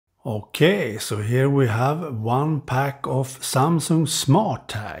Okay, so here we have one pack of Samsung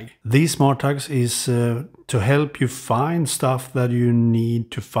SmartTag. These SmartTags is to help you find stuff that you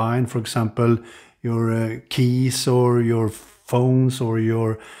need to find. For example, your keys or your phones or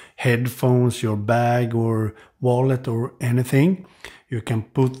your headphones, your bag or wallet or anything. You can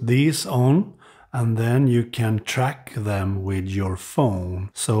put these on and then you can track them with your phone.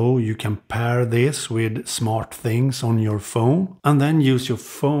 So you can pair this with smart things on your phone and then use your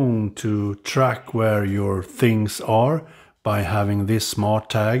phone to track where your things are by having this smart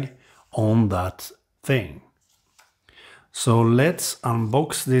tag on that thing. So let's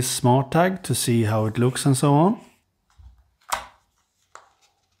unbox this smart tag to see how it looks and so on.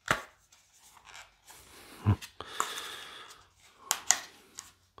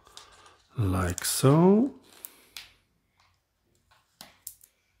 Like so.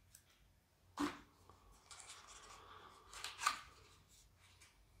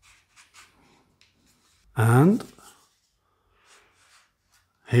 And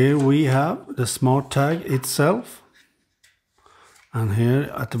here we have the smart tag itself. And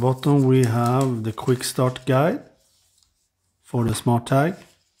here at the bottom we have the quick start guide for the smart tag.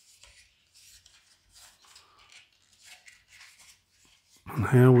 And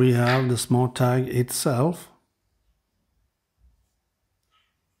here we have the smart tag itself.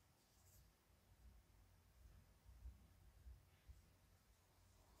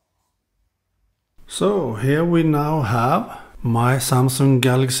 So here we now have my Samsung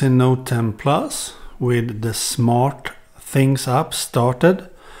Galaxy Note 10 Plus with the Smart Things app started.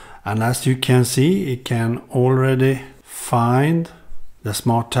 And as you can see, it can already find the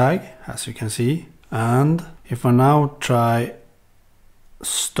smart tag, as you can see. And if I now try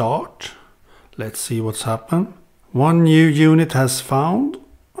start, let's see what's happened. One new unit has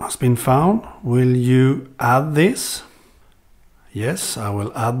been found. Will you add this? Yes, I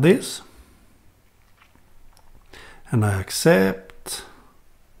will add this. And I accept.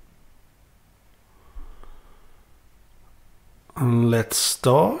 And let's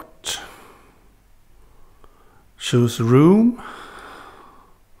start. Choose room.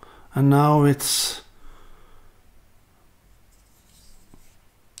 And now it's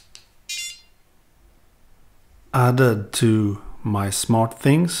added to my smart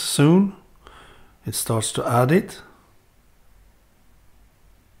things soon. It starts to add it.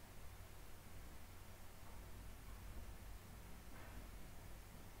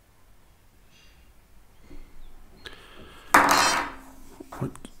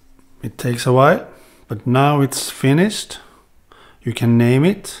 It takes a while, but now it's finished. You can name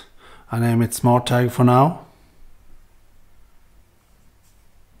it. I name it Smart Tag for now.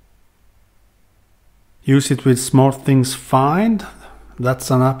 Use it with Smart Things Find.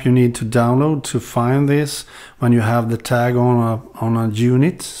 That's an app you need to download to find this when you have the tag on a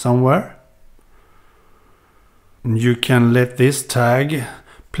unit somewhere. And you can let this tag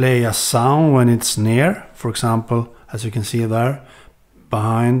play a sound when it's near. For example, as you can see there,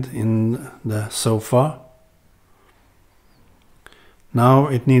 behind in the sofa. Now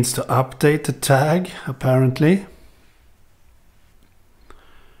it needs to update the tag, apparently.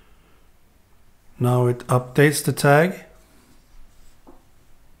 Now it updates the tag.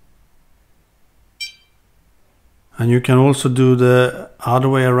 And you can also do the other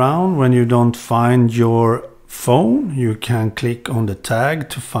way around. When you don't find your phone, you can click on the tag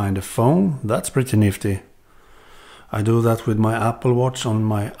to find a phone. That's pretty nifty. I do that with my Apple Watch on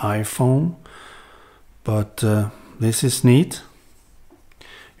my iPhone. But this is neat.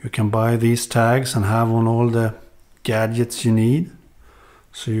 You can buy these tags and have on all the gadgets you need,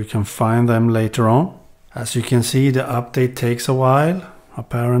 so you can find them later on. As you can see, the update takes a while,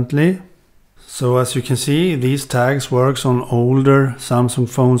 apparently. So as you can see, these tags works on older Samsung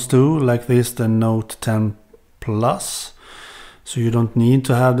phones too, like this, the Note 10 Plus. So you don't need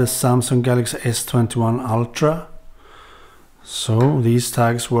to have the Samsung Galaxy S21 Ultra. So these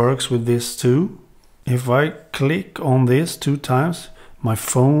tags works with this too. If I click on this 2 times, my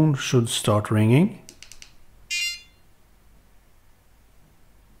phone should start ringing.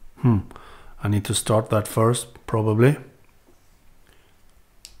 I need to start that first, probably.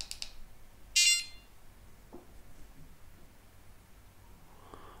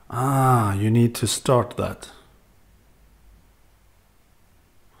 You need to start that.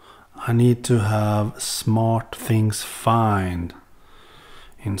 I need to have Smart Things Find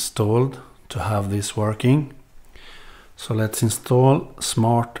installed to have this working. So let's install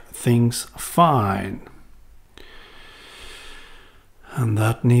Smart Things Find. And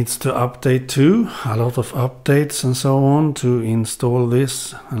that needs to update too. A lot of updates and so on to install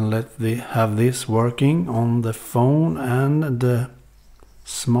this and have this working on the phone and the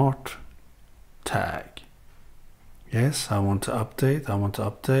SmartTag. Yes, I want to update.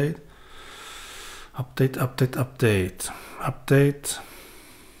 Update.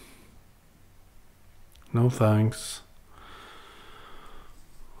 No thanks.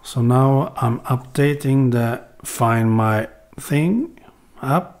 So now I'm updating the Find My Thing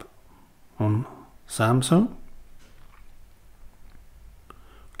app on Samsung.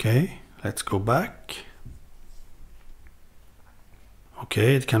 Okay, let's go back.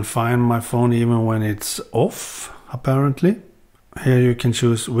 Okay, it can find my phone even when it's off, apparently. Here you can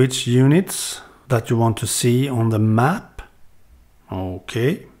choose which units that you want to see on the map.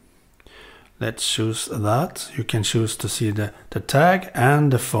 Okay, let's choose that. You can choose to see the tag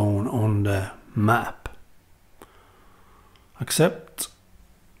and the phone on the map. Accept.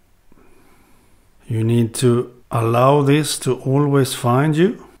 You need to allow this to always find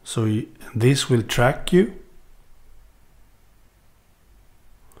you, so this will track you.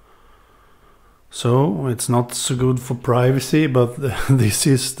 So it's not so good for privacy, but this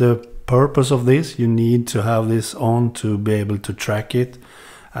is the purpose of this. You need to have this on to be able to track it.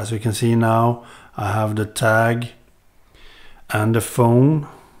 As you can see now, I have the tag and the phone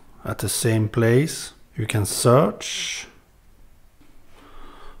at the same place. You can search.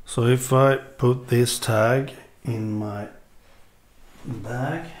 So if I put this tag in my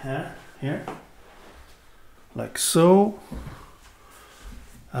bag here, like so,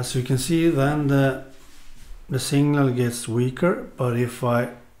 as you can see, then the signal gets weaker. But if I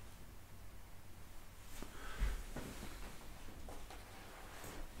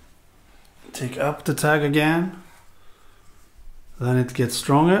take up the tag again, then it gets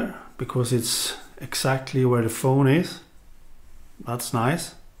stronger because it's exactly where the phone is. That's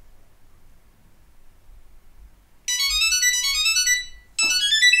nice.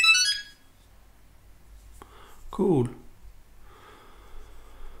 Cool.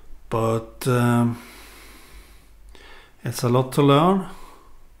 But it's a lot to learn.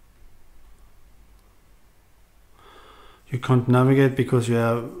 You can't navigate because you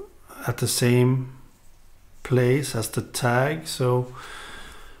have at the same place as the tag. So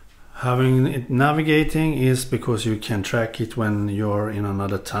having it navigating is because you can track it when you're in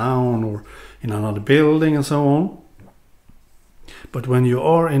another town or in another building and so on. But when you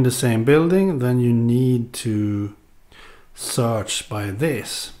are in the same building, then you need to search by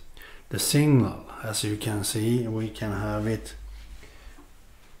this. The signal, as you can see, we can have it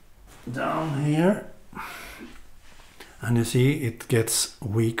down here, and you see it gets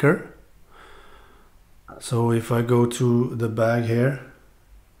weaker. So if I go to the bag here,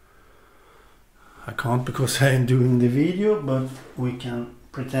 I can't because I'm doing the video, but we can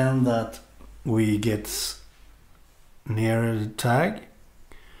pretend that we get nearer the tag.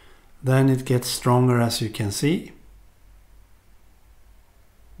 Then it gets stronger, as you can see.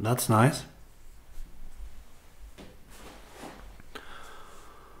 That's nice.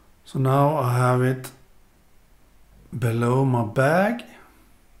 So now I have it below my bag,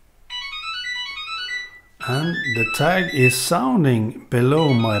 and the tag is sounding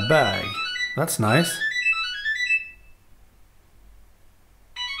below my bag. That's nice.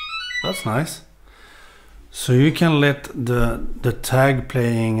 That's nice. So you can let the tag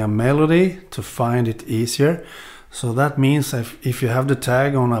playing a melody to find it easier. So that means if you have the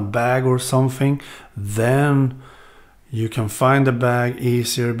tag on a bag or something, then you can find the bag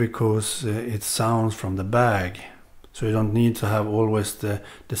easier because it sounds from the bag. So you don't need to have always the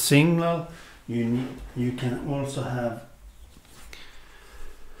signal. You can also have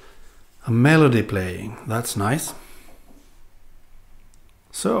a melody playing. That's nice.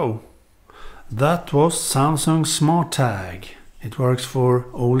 So that was Samsung SmartTag. It works for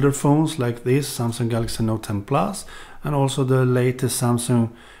older phones like this, Samsung Galaxy Note 10 Plus, and also the latest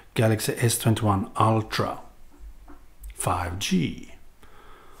Samsung Galaxy S21 Ultra 5G.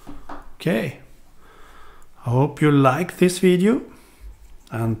 Okay, I hope you like this video,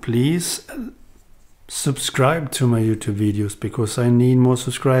 and please subscribe to my YouTube videos because I need more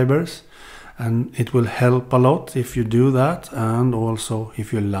subscribers, and it will help a lot if you do that, and also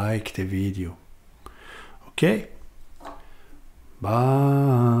if you like the video. Okay.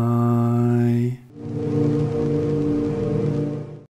 Bye.